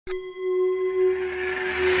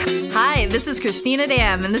Hi, this is Christina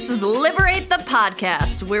Dam, and this is Liberate the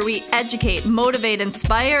Podcast, where we educate, motivate,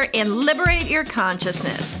 inspire, and liberate your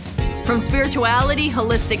consciousness. From spirituality,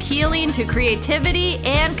 holistic healing, to creativity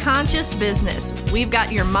and conscious business, we've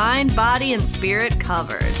got your mind, body, and spirit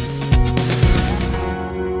covered.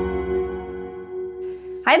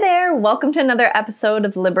 Hi there, welcome to another episode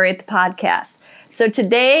of Liberate the Podcast. So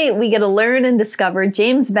today we get to learn and discover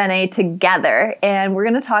James Benet together, and we're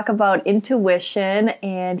going to talk about intuition.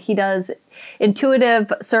 And he does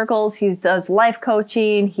intuitive circles, he does life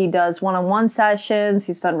coaching, he does one-on-one sessions,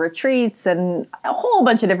 he's done retreats and a whole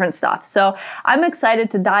bunch of different stuff. So I'm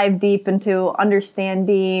excited to dive deep into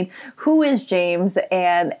understanding who is James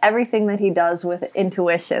and everything that he does with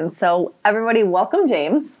intuition. So everybody, welcome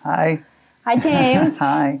James. Hi. Hi, James.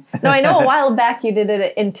 Hi. Now, I know a while back you did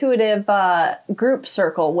an intuitive group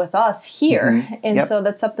circle with us here. Mm-hmm. And Yep. so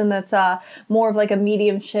that's something that's more of like a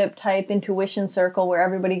mediumship type intuition circle where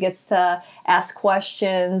everybody gets to ask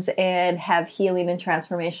questions and have healing and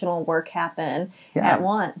transformational work happen at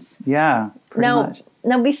once. Yeah, pretty much.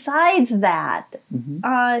 Now, besides that,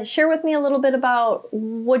 Mm-hmm. share with me a little bit about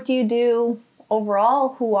what do you do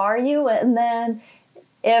overall? Who are you? And then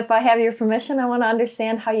if I have your permission, I want to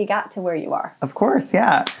understand how you got to where you are. Of course,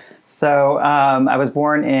 yeah. So I was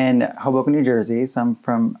born in Hoboken, New Jersey. So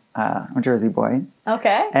I'm a Jersey boy.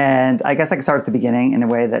 Okay. And I guess I can start at the beginning in a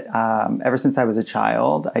way that ever since I was a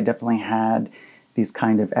child, I definitely had these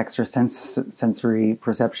kind of sensory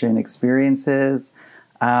perception experiences.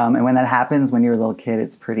 And when that happens, when you're a little kid,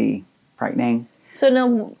 it's pretty frightening. So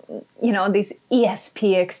now, these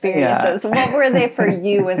ESP experiences, what were they for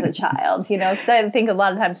you as a child? Because I think a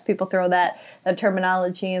lot of times people throw that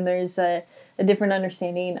terminology and there's a different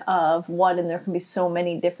understanding of what, and there can be so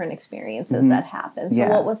many different experiences that happen. So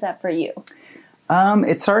what was that for you?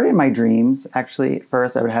 It started in my dreams. Actually, at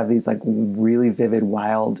first I would have these like really vivid,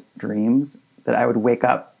 wild dreams that I would wake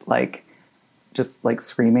up just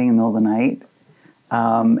screaming in the middle of the night.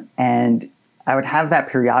 And I would have that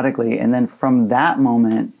periodically, and then from that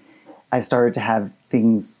moment, I started to have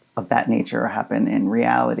things of that nature happen in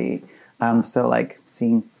reality. So like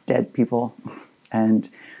seeing dead people and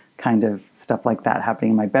kind of stuff like that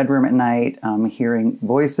happening in my bedroom at night, hearing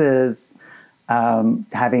voices,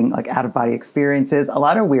 having like out-of-body experiences, a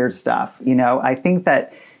lot of weird stuff. I think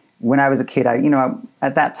that when I was a kid,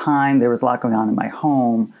 at that time, there was a lot going on in my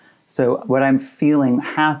home. So what I'm feeling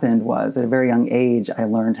happened was at a very young age, I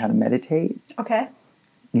learned how to meditate. Okay.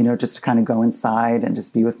 Just to kind of go inside and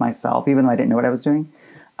just be with myself, even though I didn't know what I was doing.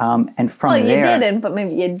 And from there... Well, you didn't, but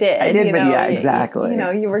maybe you did. I did, but yeah, exactly.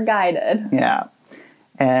 You were guided. Yeah.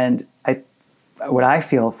 And what I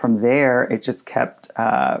feel from there, it just kept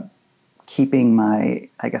keeping my,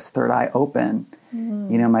 third eye open.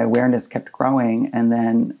 Mm-hmm. My awareness kept growing. And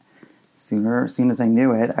then as soon as I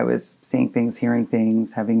knew it, I was seeing things, hearing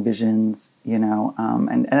things, having visions,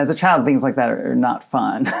 and as a child, things like that are not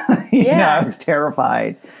fun. I was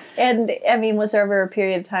terrified. And was there ever a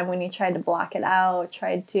period of time when you tried to block it out,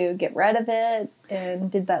 tried to get rid of it?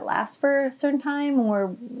 And did that last for a certain time,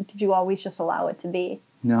 or did you always just allow it to be?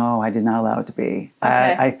 No, I did not allow it to be.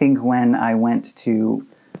 Okay. I think when I went to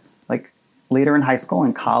later in high school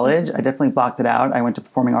and college, I definitely blocked it out. I went to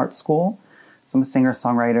performing arts school. So I'm a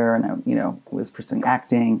singer-songwriter, and I, was pursuing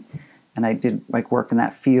acting, and I did work in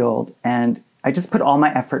that field, and I just put all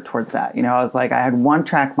my effort towards that. I was like, I had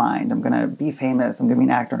one-track mind. I'm going to be famous. I'm going to be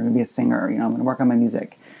an actor. I'm going to be a singer. I'm going to work on my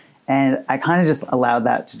music, and I kind of just allowed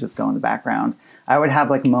that to just go in the background. I would have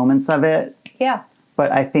moments of it,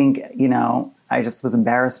 but I think I just was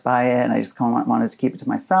embarrassed by it, and I just kind of wanted to keep it to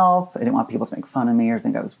myself. I didn't want people to make fun of me or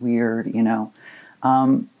think I was weird,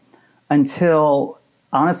 until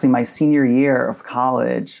honestly, my senior year of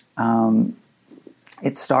college,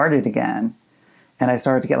 it started again. And I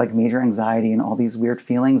started to get major anxiety and all these weird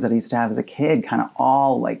feelings that I used to have as a kid kind of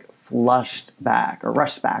all flushed back or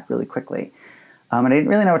rushed back really quickly. And I didn't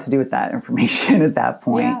really know what to do with that information at that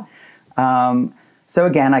point. Yeah. So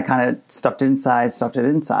again, I kind of stuffed it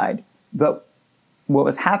inside. But what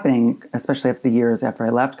was happening, especially after the years after I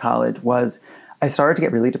left college, was I started to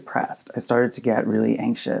get really depressed. I started to get really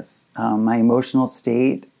anxious. My emotional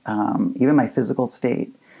state, even my physical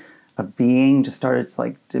state of being just started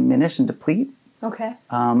to diminish and deplete. Okay.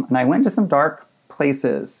 And I went to some dark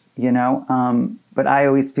places, but I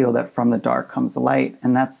always feel that from the dark comes the light.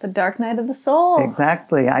 And that's the dark night of the soul.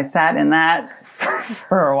 Exactly. I sat in that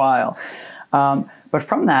for a while. But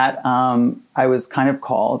from that, I was kind of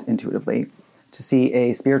called intuitively to see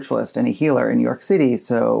a spiritualist and a healer in New York City.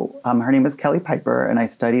 So her name was Kelly Piper, and I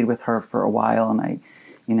studied with her for a while, and I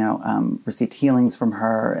received healings from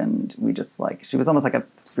her, and we just she was almost like a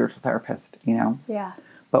spiritual therapist, Yeah.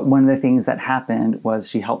 But one of the things that happened was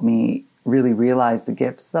she helped me really realize the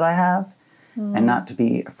gifts that I have and not to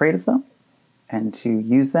be afraid of them and to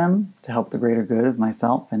use them to help the greater good of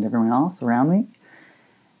myself and everyone else around me.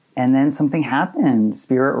 And then something happened.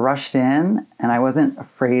 Spirit rushed in and I wasn't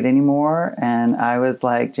afraid anymore. And I was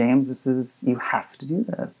like, James, you have to do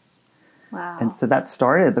this. Wow. And so that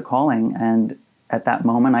started the calling. And at that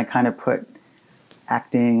moment, I kind of put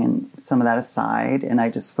acting and some of that aside, and I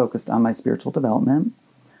just focused on my spiritual development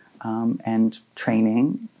and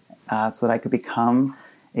training so that I could become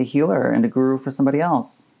a healer and a guru for somebody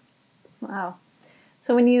else. Wow.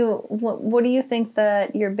 So what do you think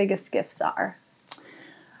that your biggest gifts are?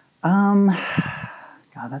 God,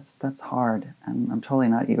 that's hard. I'm totally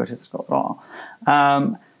not egotistical at all.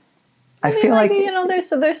 I feel like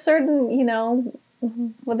there's certain,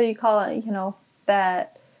 whether you call it,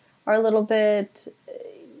 that are a little bit,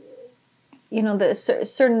 the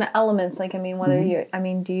certain elements, like, whether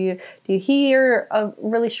do you hear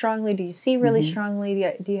really strongly? Do you see really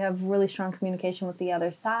strongly? Do you have really strong communication with the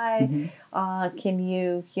other side? Can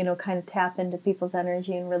you, kind of tap into people's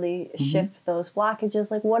energy and really shift those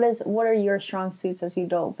blockages? Like, what are your strong suits as you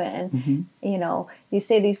dove in? You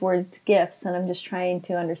say these words gifts, and I'm just trying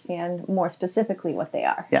to understand more specifically what they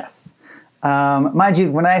are. Yes. Mind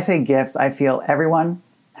you, when I say gifts, I feel everyone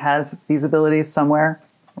has these abilities somewhere,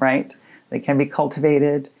 right? They can be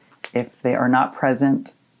cultivated if they are not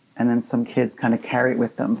present, and then some kids kind of carry it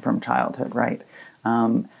with them from childhood, right?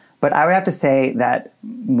 But I would have to say that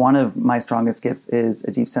one of my strongest gifts is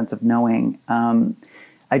a deep sense of knowing.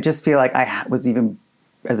 I just feel like I was even,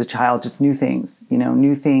 as a child, just knew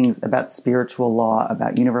things about spiritual law,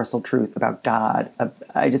 about universal truth, about God.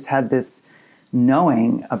 I just had this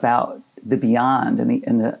knowing about the beyond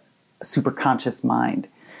and the superconscious mind.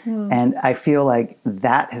 And I feel like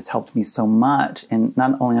that has helped me so much in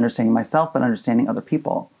not only understanding myself, but understanding other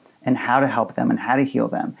people and how to help them and how to heal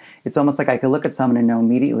them. It's almost like I could look at someone and know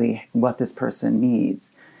immediately what this person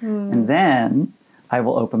needs. And then I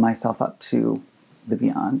will open myself up to the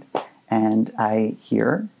beyond. And I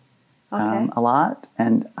hear a lot,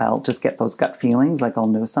 and I'll just get those gut feelings, like I'll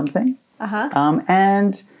know something.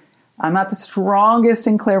 And I'm not the strongest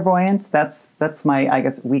in clairvoyance. That's my, I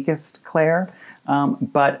guess, weakest clair.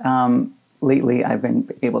 But lately I've been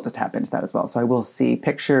able to tap into that as well. So I will see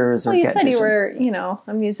pictures or get visions. You said you were,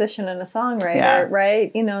 a musician and a songwriter,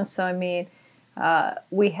 right? So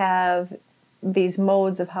we have these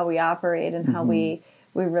modes of how we operate and how we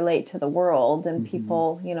relate to the world, and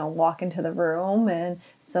people, walk into the room, and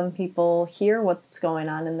some people hear what's going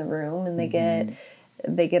on in the room, and they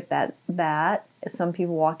get that. Some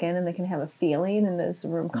people walk in and they can have a feeling, and is the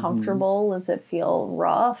room comfortable? Does it feel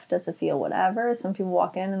rough? Does it feel whatever? Some people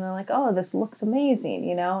walk in and they're like, oh, this looks amazing,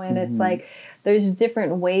 and it's like there's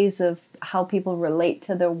different ways of how people relate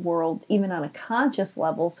to the world, even on a conscious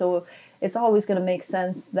level. So it's always going to make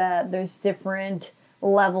sense that there's different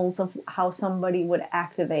levels of how somebody would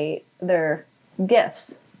activate their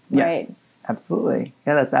gifts, right? Yes. Absolutely.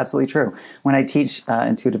 Yeah, that's absolutely true. When I teach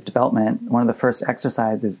intuitive development, one of the first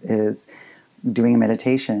exercises is doing a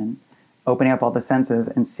meditation, opening up all the senses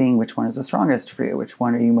and seeing which one is the strongest for you, which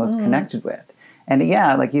one are you most connected with. And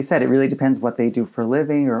yeah, like you said, it really depends what they do for a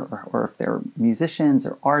living, or if they're musicians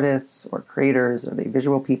or artists or creators, or are they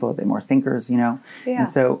visual people, are they more thinkers, Yeah. And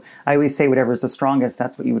so I always say whatever is the strongest,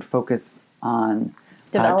 that's what you would focus on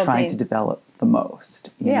trying to develop the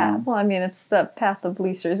most. You know? Well, it's the path of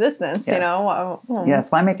least resistance, Yes.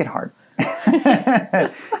 Yes, why make it hard?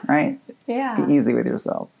 Right? Yeah. Be easy with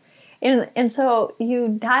yourself. And so you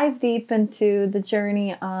dive deep into the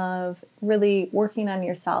journey of really working on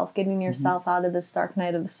yourself, getting yourself out of this dark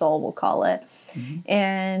night of the soul, we'll call it,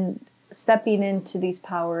 and stepping into these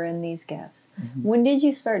power and these gifts. When did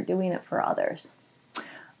you start doing it for others?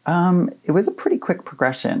 It was a pretty quick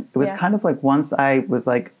progression. It was kind of like once I was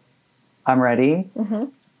like, I'm ready,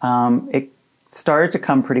 it started to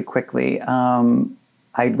come pretty quickly.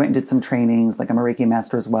 I went and did some trainings, like I'm a Reiki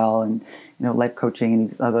master as well, and life coaching and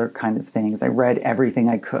these other kind of things. I read everything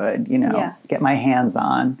I could, get my hands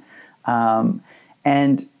on.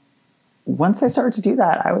 And once I started to do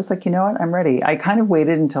that, I was like, you know what, I'm ready. I kind of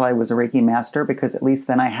waited until I was a Reiki master, because at least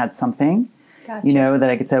then I had something, that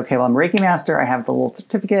I could say, okay, well, I'm a Reiki master. I have the little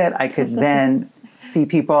certificate. I could then see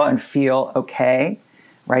people and feel okay,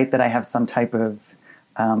 right? That I have some type of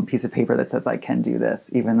piece of paper that says I can do this,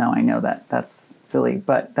 even though I know that that's silly,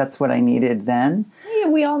 but that's what I needed then. Yeah,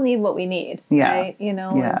 we all need what we need, right?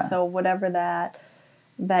 And so whatever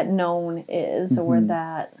that known is, or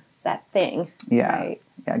that thing, right?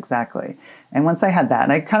 Yeah, exactly. And once I had that,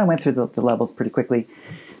 and I kind of went through the levels pretty quickly.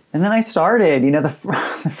 And then I started, the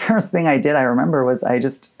first thing I did, I remember, was I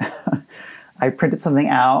just, I printed something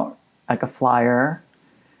out, like a flyer.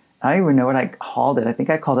 I don't even know what I called it. I think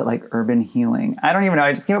I called it like Urban Healing. I don't even know.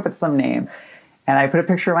 I just came up with some name. And I put a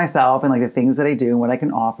picture of myself and like the things that I do and what I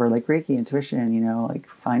can offer, like Reiki, intuition, like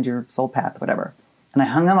find your soul path, whatever. And I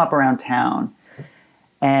hung them up around town.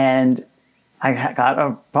 And I got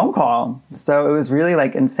a phone call. So it was really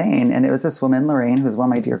like insane. And it was this woman, Lorraine, who's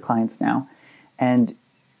one of my dear clients now. And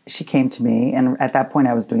she came to me. And at that point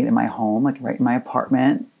I was doing it in my home, like right in my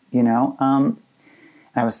apartment, and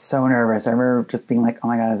I was so nervous. I remember just being like, oh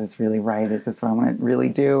my God, is this really right? Is this what I want to really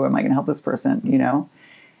do? Am I going to help this person,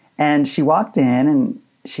 And she walked in and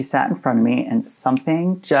she sat in front of me and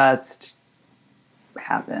something just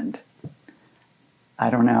happened. I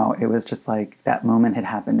don't know. It was just like that moment had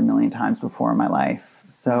happened a million times before in my life.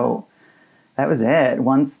 So that was it.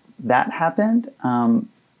 Once that happened,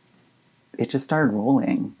 it just started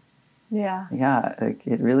rolling. Yeah. Yeah,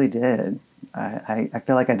 it really did. I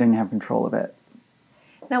feel like I didn't have control of it.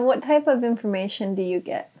 Now, what type of information do you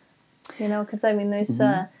get? Because I mean, there's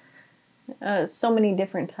so many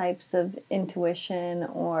different types of intuition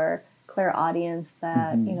or clairaudience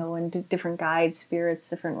that, and different guides, spirits,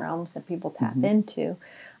 different realms that people tap into.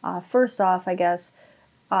 First off, I guess,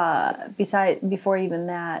 before even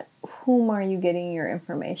that, whom are you getting your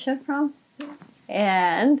information from?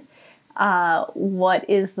 And what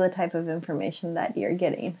is the type of information that you're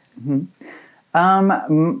getting?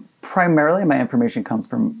 Primarily, my information comes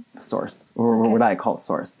from source, or what I call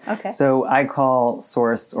source. Okay. So I call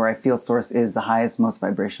source, or I feel source is the highest, most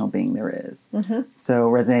vibrational being there is. So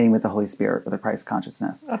resonating with the Holy Spirit or the Christ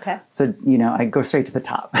consciousness. Okay. So, I go straight to the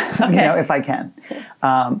top, Okay. if I can.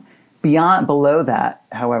 Below that,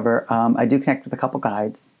 however, I do connect with a couple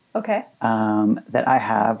guides. Okay. That I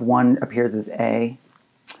have. One appears as A.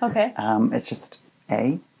 Okay. It's just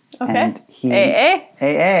A. Okay. And he AA?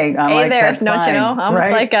 I'm A like, there, that's don't fine, you know? Almost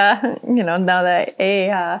right? like now that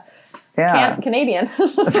Canadian.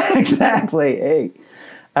 Exactly, A.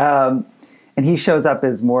 And he shows up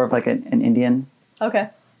as more of like an Indian, Okay.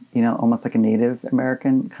 Almost like a Native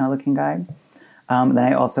American kind of looking guy. Then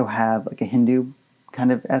I also have like a Hindu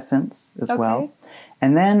kind of essence as well.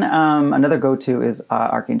 And then another go-to is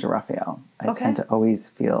Archangel Raphael. I tend to always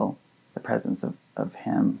feel the presence of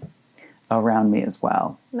him around me as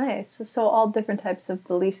well. Nice. So all different types of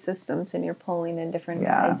belief systems, and you're pulling in different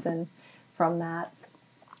guides and from that.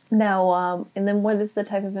 Now, and then what is the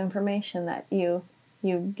type of information that you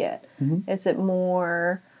get? Is it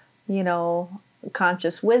more,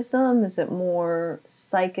 conscious wisdom? Is it more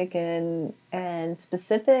psychic and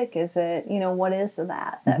specific? Is it, what is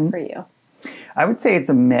that for you? I would say it's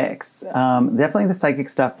a mix. Definitely the psychic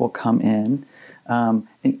stuff will come in. An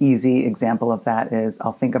easy example of that is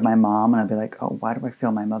I'll think of my mom and I'll be like, oh, why do I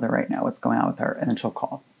feel my mother right now? What's going on with her? And then she'll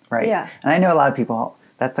call, right? Yeah. And I know a lot of people,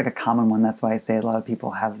 that's like a common one. That's why I say a lot of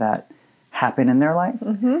people have that happen in their life.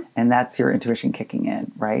 And that's your intuition kicking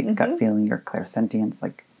in, right? Gut feeling, your clairsentience,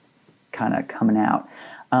 like kind of coming out.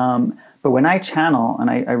 But when I channel and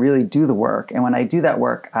I really do the work, and when I do that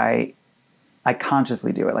work, I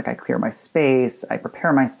consciously do it. Like I clear my space, I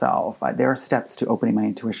prepare myself. There are steps to opening my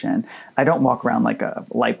intuition. I don't walk around like a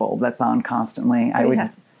light bulb that's on constantly. I would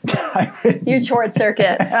You short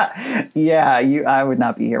circuit. I would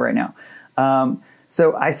not be here right now.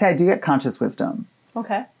 So I say I do get conscious wisdom.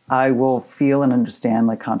 Okay. I will feel and understand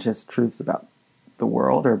like conscious truths about the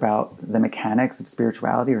world or about the mechanics of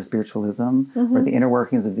spirituality or spiritualism or the inner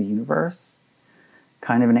workings of the universe.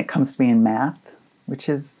 Kind of, and it comes to me in math, which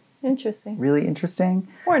is interesting. Really interesting.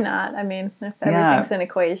 Or not. I mean, if everything's an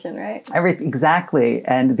equation, right? Exactly.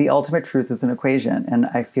 And the ultimate truth is an equation. And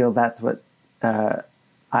I feel that's what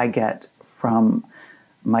I get from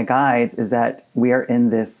my guides is that we are in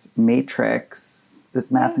this matrix,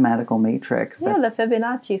 this mathematical matrix. The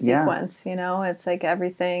Fibonacci sequence, it's like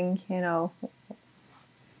everything,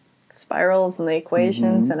 spirals and the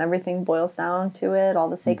equations and everything boils down to it, all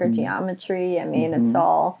the sacred geometry. I mean, it's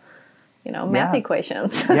all... math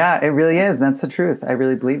equations. Yeah, it really is. That's the truth. I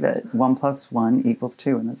really believe it. 1 + 1 =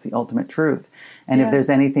 2, and that's the ultimate truth. And if there's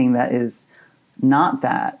anything that is not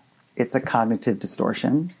that, it's a cognitive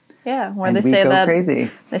distortion. Yeah, where and they we say go that crazy.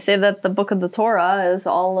 They say that the book of the Torah is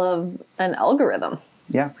all of an algorithm.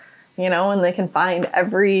 Yeah. And they can find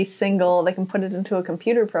they can put it into a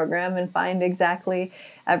computer program and find exactly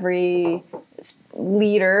every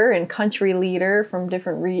leader and country leader from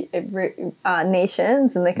different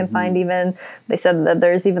nations. And they can find they said that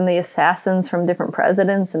there's even the assassins from different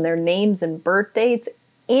presidents and their names and birth dates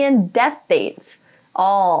and death dates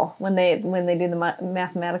all when they do the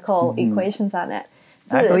mathematical equations on it.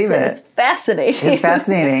 So I believe it. It's fascinating. It's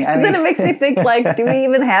fascinating. Because then it makes me think, like, do we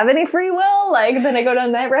even have any free will? Like, then I go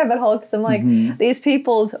down that rabbit hole because I'm like, these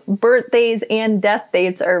people's birthdays and death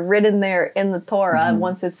dates are written there in the Torah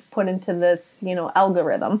once it's put into this,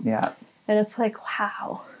 algorithm. Yeah. And it's like,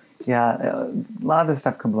 wow. Yeah. A lot of this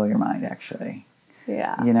stuff can blow your mind, actually.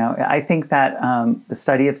 Yeah. I think that the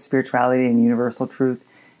study of spirituality and universal truth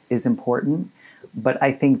is important. But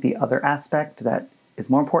I think the other aspect that is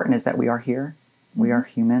more important is that we are here. We are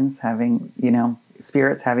humans having,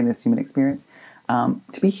 spirits having this human experience,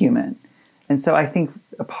 to be human. And so I think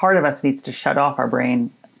a part of us needs to shut off our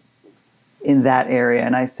brain in that area.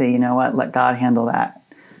 And I say, you know what, let God handle that.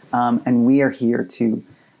 And we are here to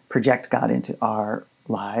project God into our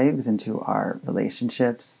lives, into our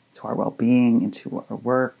relationships, to our well-being, into our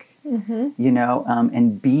work,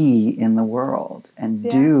 and be in the world and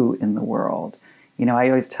do in the world. I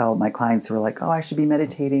always tell my clients who are like, oh, I should be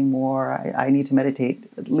meditating more. I need to meditate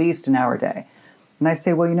at least an hour a day. And I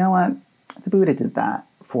say, well, you know what? The Buddha did that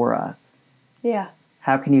for us. Yeah.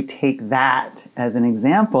 How can you take that as an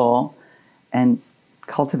example and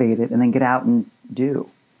cultivate it and then get out and do?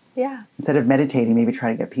 Yeah. Instead of meditating, maybe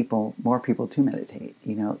try to get more people to meditate,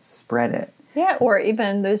 spread it. Yeah, or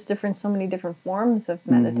even there's so many different forms of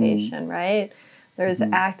meditation, right? There's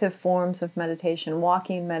active forms of meditation,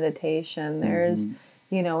 walking meditation. There's,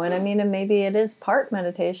 and maybe it is part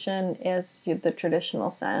meditation is the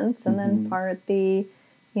traditional sense, and then part the,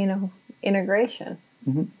 integration.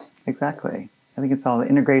 Exactly. I think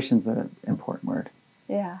integration's an important word.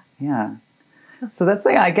 Yeah. Yeah. So that's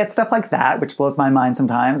I get stuff like that, which blows my mind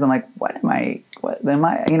sometimes. I'm like, what am I,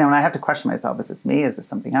 and I have to question myself. Is this me? Is this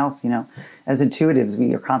something else? As intuitives,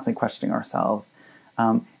 we are constantly questioning ourselves.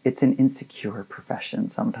 It's an insecure profession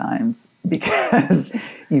sometimes because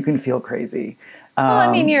you can feel crazy.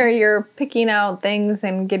 Well, you're picking out things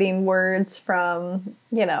and getting words from,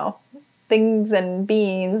 things and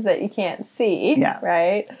beings that you can't see. Yeah.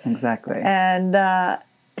 Right? Exactly. And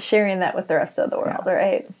sharing that with the rest of the world,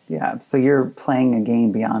 right? Yeah. So you're playing a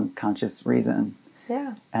game beyond conscious reason.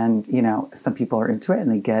 Yeah. And, some people are into it and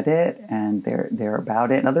they get it and they're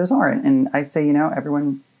about it and others aren't. And I say,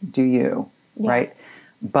 everyone do you, right?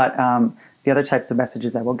 But the other types of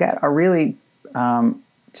messages I will get are really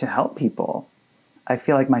to help people. I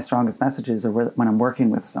feel like my strongest messages are when I'm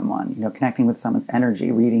working with someone, connecting with someone's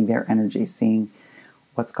energy, reading their energy, seeing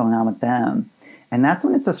what's going on with them. And that's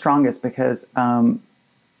when it's the strongest because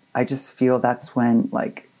I just feel that's when,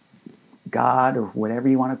 like, God or whatever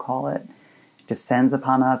you want to call it descends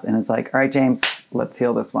upon us and it's like, all right, James, let's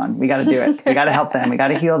heal this one. We got to do it. We got to help them. We got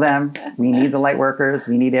to heal them. We need the light workers.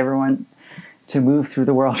 We need everyone to move through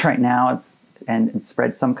the world right now and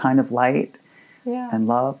spread some kind of light and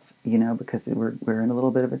love, because we're in a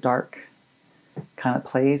little bit of a dark kind of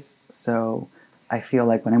place. So I feel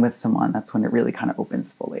like when I'm with someone, that's when it really kind of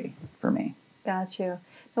opens fully for me. Got you.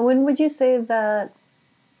 And when would you say that,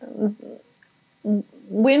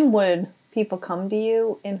 when would people come to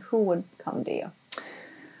you and who would come to you?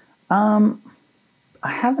 I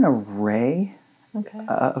have an array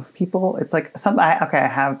of people. It's like I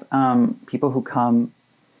have people who come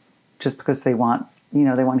just because they want,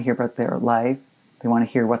 they want to hear about their life. They want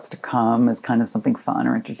to hear what's to come as kind of something fun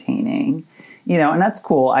or entertaining, and that's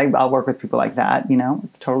cool. I'll work with people like that,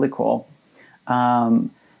 it's totally cool.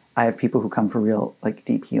 I have people who come for real, like,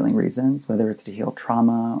 deep healing reasons, whether it's to heal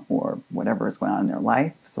trauma or whatever is going on in their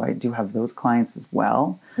life. So I do have those clients as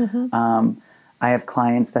well. I have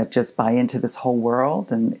clients that just buy into this whole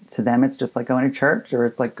world, and to them it's just like going to church, or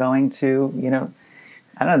it's like going to,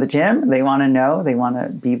 I don't know, the gym. They want to know, they want to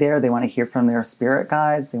be there, they want to hear from their spirit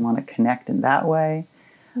guides, they want to connect in that way.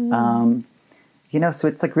 So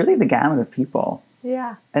it's like really the gamut of people.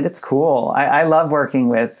 Yeah. And it's cool. I love working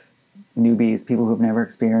with newbies, people who've never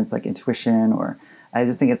experienced like intuition, or I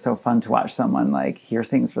just think it's so fun to watch someone like hear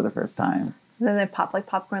things for the first time. And then they pop like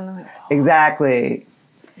popcorn. They're like, oh. Exactly.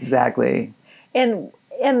 And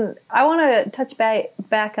I want to touch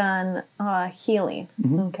back on healing.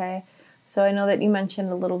 Okay. So I know that you mentioned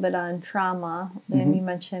a little bit on trauma, and you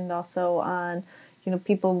mentioned also on,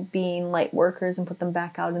 people being light workers and put them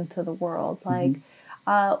back out into the world. Like,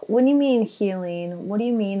 when you mean healing, what do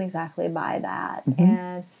you mean exactly by that?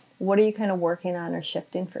 And what are you kind of working on or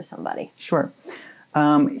shifting for somebody? Sure.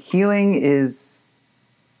 Healing is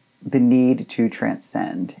the need to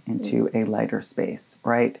transcend into a lighter space,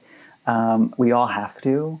 right? We all have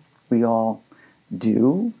to. We all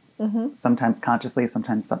do. Sometimes consciously,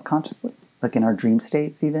 sometimes subconsciously, like in our dream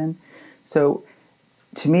states even. So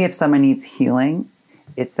to me, if someone needs healing,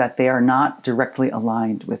 it's that they are not directly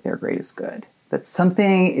aligned with their greatest good. that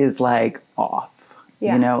something is like off.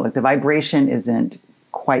 Yeah. You know, like the vibration isn't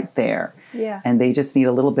quite there. Yeah. And they just need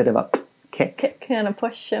a little bit of a kick Kind of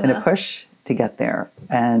push and a push to get there.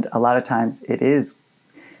 And a lot of times it is,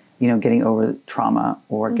 you know, getting over trauma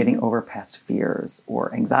or getting over past fears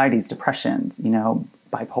or anxieties, depressions, you know,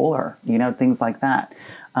 bipolar, you know, things like that.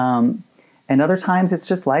 And other times it's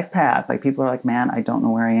just life path. Like people are like, man, I don't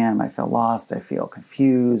know where I am. I feel lost. I feel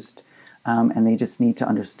confused. And they just need to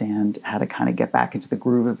understand how to kind of get back into the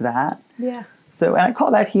groove of that. Yeah. So, and I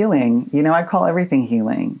call that healing. You know, I call everything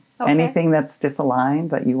healing. Okay. Anything that's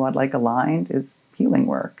disaligned that you want like aligned is healing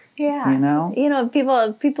work. Yeah. You know? You know,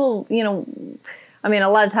 people, you know, I mean, a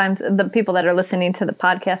lot of times the people that are listening to the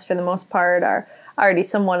podcast for the most part are already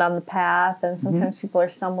somewhat on the path. And sometimes people are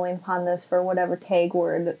stumbling upon this for whatever tag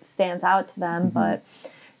word stands out to them. But,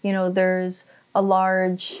 you know, there's a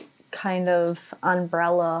large kind of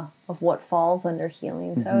umbrella of what falls under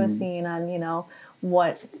healing. So I was seeing on, you know,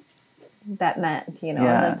 what that meant, you know,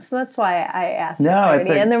 Yeah. and that's why I asked. No, it's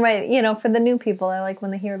and there might, you know, for the new people, I like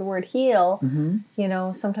when they hear the word heal, you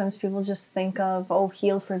know, sometimes people just think of, oh,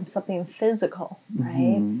 heal from something physical,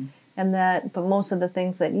 right? And that, but most of the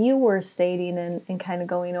things that you were stating and kind of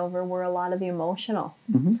going over were a lot of emotional,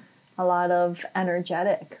 a lot of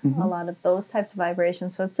energetic, a lot of those types of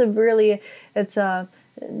vibrations. So it's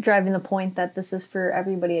driving the point that this is for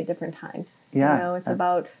everybody at different times. Yeah. You know, it's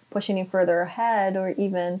about pushing you further ahead, or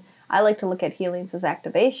even, I like to look at healings as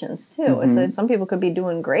activations too. So some people could be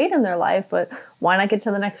doing great in their life, but why not get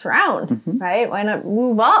to the next round, right? Why not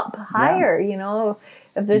move up higher? You know,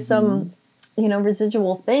 if there's some, you know,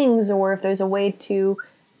 residual things, or if there's a way to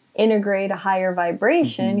integrate a higher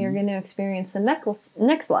vibration, you're going to experience the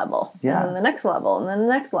next level, Yeah. and then the next level, and then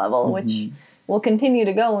the next level, which will continue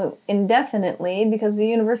to go indefinitely because the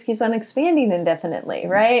universe keeps on expanding indefinitely,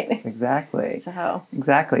 right? Yes, exactly. So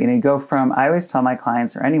Exactly. You know, you go from, I always tell my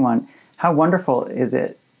clients or anyone, how wonderful is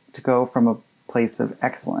it to go from a place of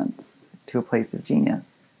excellence to a place of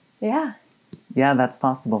genius? yeah. Yeah, that's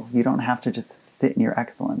possible. You don't have to just sit in your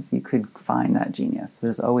excellence. You could find that genius.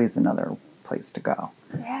 There's always another place to go.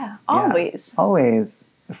 Yeah, always. Yeah, always.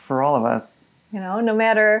 For all of us. You know, no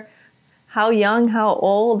matter how young, how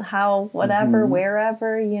old, how whatever,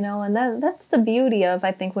 wherever, you know, and that's the beauty of,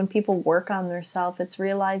 I think, when people work on themselves, it's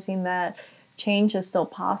realizing that change is still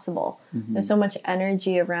possible. There's so much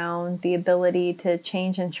energy around the ability to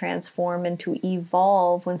change and transform and to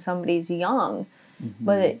evolve when somebody's young.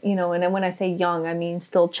 But, you know, and then when I say young, I mean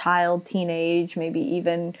still child, teenage, maybe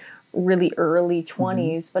even really early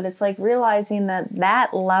 20s. But it's like realizing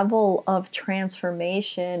that level of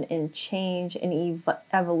transformation and change and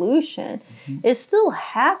evolution is still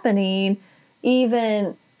happening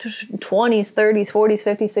even 20s, 30s, 40s,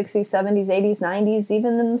 50s, 60s, 70s, 80s, 90s,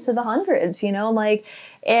 even into the hundreds, you know, like,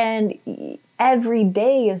 and every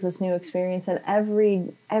day is this new experience, and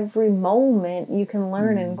every moment you can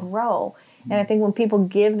learn and grow. And I think when people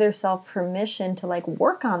give themselves permission to like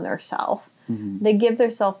work on themselves, they give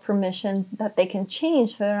themselves permission that they can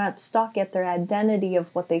change, so they're not stuck at their identity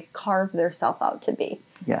of what they carve themselves out to be.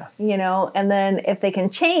 Yes. You know, and then if they can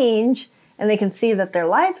change and they can see that their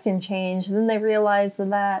life can change, then they realize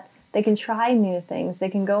that they can try new things. They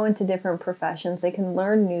can go into different professions. They can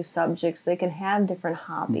learn new subjects. They can have different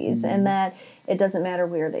hobbies, and that it doesn't matter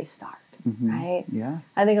where they start. Right? Yeah.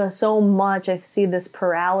 I think so much I see this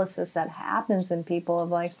paralysis that happens in people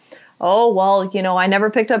of like, oh, well, you know, I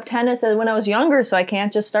never picked up tennis when I was younger, so I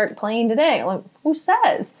can't just start playing today. Like, who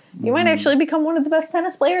says? You might actually become one of the best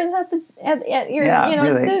tennis players at your, you know,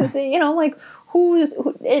 really. so, you know, like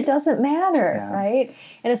it doesn't matter, right?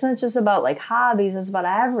 And it's not just about like hobbies, it's about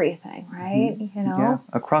everything, right? You know? Yeah,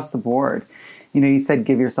 across the board. You know, you said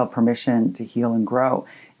give yourself permission to heal and grow.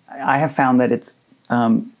 I have found that it's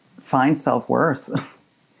find self-worth,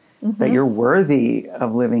 that you're worthy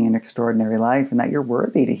of living an extraordinary life, and that you're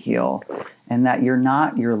worthy to heal, and that you're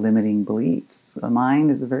not your limiting beliefs. The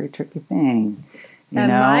mind is a very tricky thing.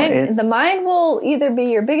 The mind will either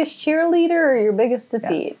be your biggest cheerleader or your biggest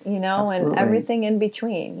defeat, Yes, you know, absolutely. and everything in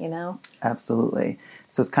between, you know. Absolutely.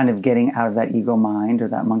 So it's kind of getting out of that ego mind or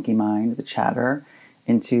that monkey mind, the chatter,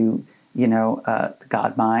 into, you know, the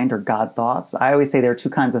God mind or God thoughts. I always say there are two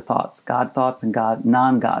kinds of thoughts: God thoughts and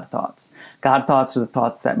non-God thoughts. God thoughts are the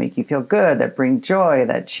thoughts that make you feel good, that bring joy,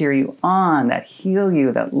 that cheer you on, that heal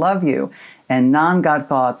you, that love you. And non-God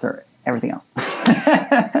thoughts are everything else.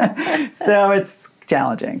 So it's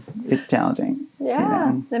challenging. It's challenging. Yeah.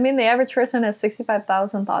 You know? I mean, the average person has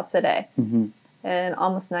 65,000 thoughts a day. And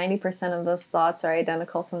almost 90% of those thoughts are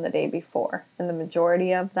identical from the day before. And the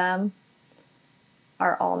majority of them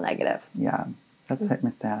are all negative. Yeah, that's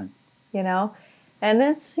sad. You know? And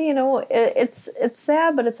it's, it's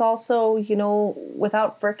sad, but it's also,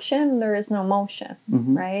 without friction, there is no motion,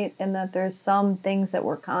 right? And that there's some things that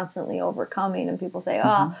we're constantly overcoming, and people say,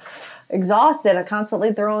 exhausted, I'm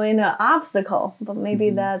constantly throwing an obstacle. But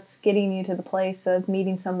maybe that's getting you to the place of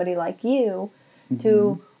meeting somebody like you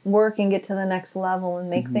to work and get to the next level and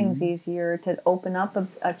make things easier, to open up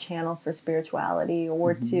a channel for spirituality,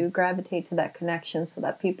 or to gravitate to that connection so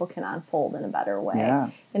that people can unfold in a better way,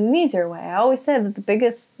 in an easier way. I always say that the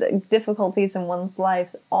biggest difficulties in one's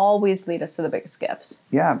life always lead us to the biggest gifts.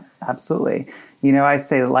 Yeah, absolutely. I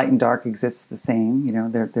say that light and dark exists the same.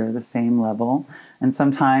 They're the same level. And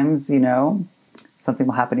sometimes, something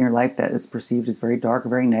will happen in your life that is perceived as very dark or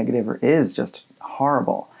very negative or is just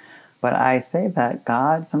horrible. But I say that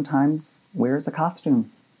God sometimes wears a costume,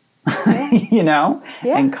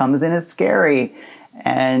 and comes in as scary,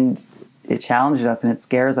 and it challenges us and it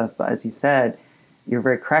scares us. But as you said, you're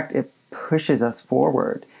very correct. It pushes us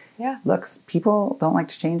forward. Yeah. Look, people don't like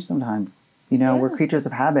to change sometimes. We're creatures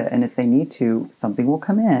of habit. And if they need to, something will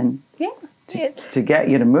come in to get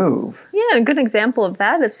you to move. Yeah, and a good example of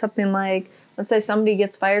that is something like, let's say somebody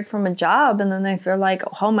gets fired from a job and then they feel like,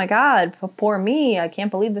 oh my God, poor me, I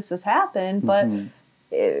can't believe this has happened. But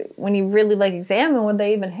when you really examine, were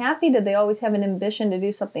they even happy? Did they always have an ambition to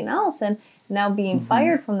do something else? And now being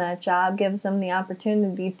fired from that job gives them the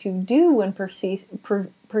opportunity to do and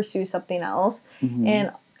pursue something else.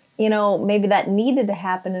 And maybe that needed to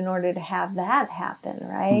happen in order to have that happen,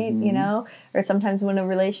 right? Or sometimes when a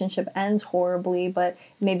relationship ends horribly, but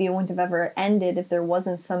maybe it wouldn't have ever ended if there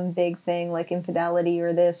wasn't some big thing like infidelity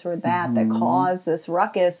or this or that that caused this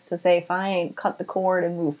ruckus to say, fine, cut the cord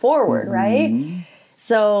and move forward, right?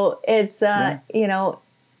 So it's,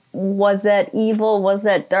 was that evil, was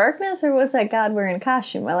that darkness, or was that God wearing a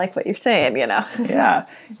costume? I like what you're saying, Yeah.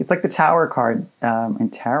 It's like the Tower card in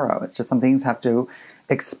tarot. It's just some things have to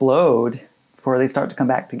explode before they start to come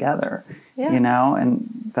back together, and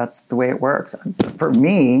that's the way it works. For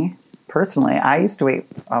me, personally, I used to wait,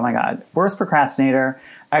 oh my God, worst procrastinator.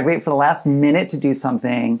 I'd wait for the last minute to do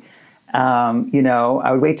something. I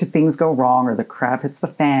would wait till things go wrong or the crap hits the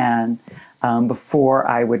fan before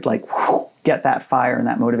I would get that fire and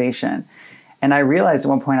that motivation. And I realized at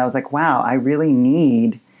one point, I was like, wow, I really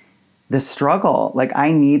need the struggle.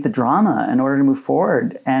 I need the drama in order to move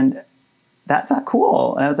forward. And that's not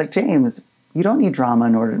cool. And I was like, James, you don't need drama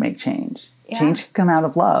in order to make change. Yeah. Change can come out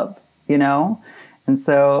of love, And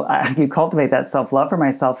so I could cultivate that self-love for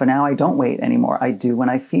myself. And now I don't wait anymore. I do when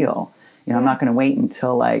I feel. I'm not going to wait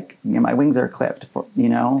until my wings are clipped,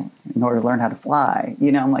 in order to learn how to fly.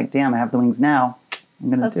 I'm like, damn, I have the wings now. I'm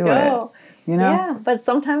going to do it. Yeah, but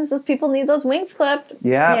sometimes those people need those wings clipped.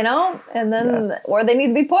 Yeah. And then, or they need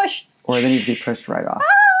to be pushed. Or they need to be pushed right off.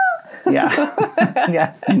 Yeah.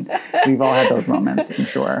 Yes. And we've all had those moments, I'm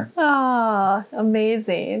sure. Oh,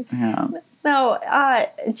 amazing. Yeah. Now,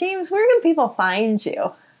 James, where can people find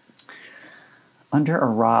you? Under a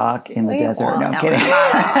rock in the desert. No, I'm kidding.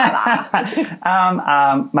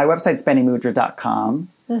 My website's bennymudra.com.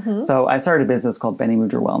 So I started a business called Benny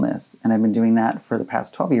Mudra Wellness, and I've been doing that for the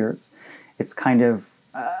past 12 years. It's kind of,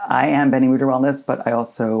 I am Benny Mudra Wellness, but I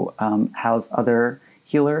also house other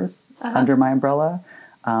healers under my umbrella.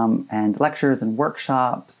 And lectures and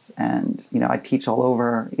workshops, and I teach all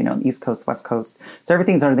over, East Coast, West Coast. So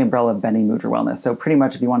everything's under the umbrella of Benny Mudra Wellness. So pretty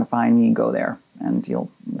much, if you want to find me, go there, and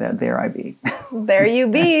there I be. There you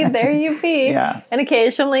be. Yeah. And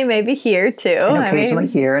occasionally, maybe here too. And occasionally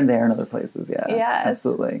here and there in other places. Yeah. Yes.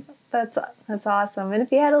 Absolutely. That's awesome. And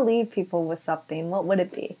if you had to leave people with something, what would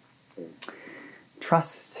it be?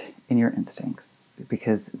 Trust in your instincts,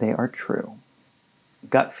 because they are true.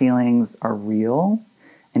 Gut feelings are real.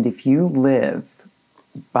 And if you live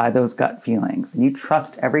by those gut feelings, and you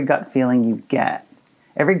trust every gut feeling you get,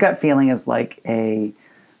 every gut feeling is like a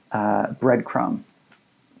breadcrumb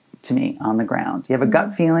to me on the ground. You have a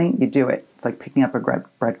gut feeling, you do it. It's like picking up a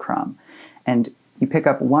breadcrumb. And you pick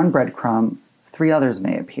up one breadcrumb, 3 others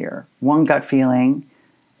may appear. One gut feeling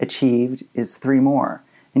achieved is 3 more.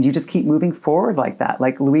 And you just keep moving forward like that.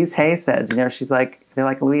 Like Louise Hay says, she's like, they're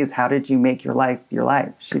like, Louise, how did you make your life your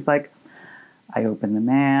life? She's like, I opened the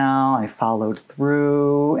mail, I followed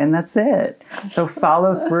through, and that's it. So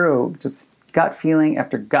follow through, just gut feeling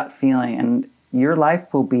after gut feeling, and your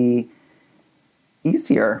life will be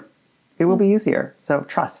easier. It will be easier. So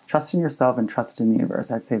trust in yourself and trust in the universe.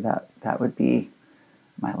 I'd say that would be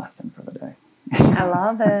my lesson for the day. I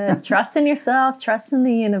love it. Trust in yourself, trust in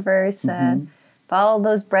the universe, and follow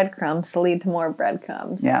those breadcrumbs to lead to more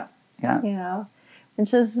breadcrumbs. Yeah.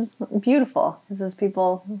 Which is beautiful, because as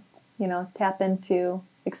people tap into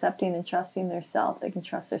accepting and trusting their self, they can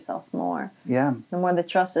trust their self more. Yeah. The more they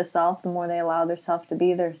trust their self, the more they allow their self to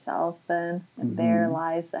be their self, and there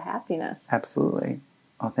lies the happiness. Absolutely.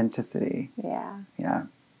 Authenticity. Yeah. Yeah.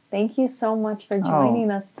 Thank you so much for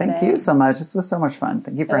joining us today. Thank you so much. This was so much fun.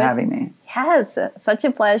 Thank you for having me. Yes, such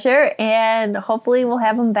a pleasure. And hopefully we'll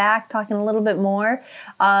have him back talking a little bit more.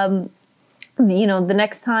 The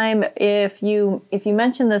next time, if you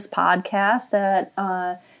mention this podcast at,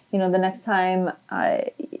 the next time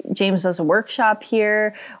James does a workshop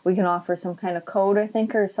here, we can offer some kind of code, I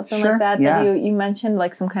think, or something like that you mentioned,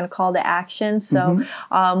 like some kind of call to action. So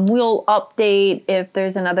we'll update if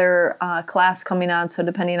there's another class coming on. So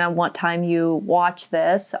depending on what time you watch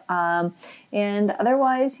this. And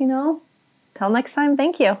otherwise, till next time,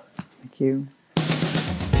 thank you. Thank you.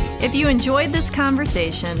 If you enjoyed this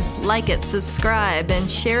conversation, like it, subscribe,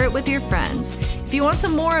 and share it with your friends. If you want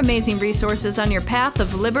some more amazing resources on your path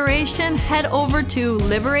of liberation, head over to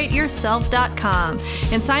liberateyourself.com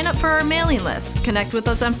and sign up for our mailing list. Connect with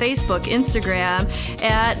us on Facebook, Instagram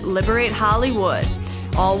at Liberate Hollywood,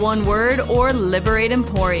 all one word, or Liberate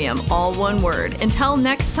Emporium, all one word. Until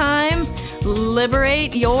next time,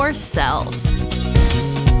 liberate yourself.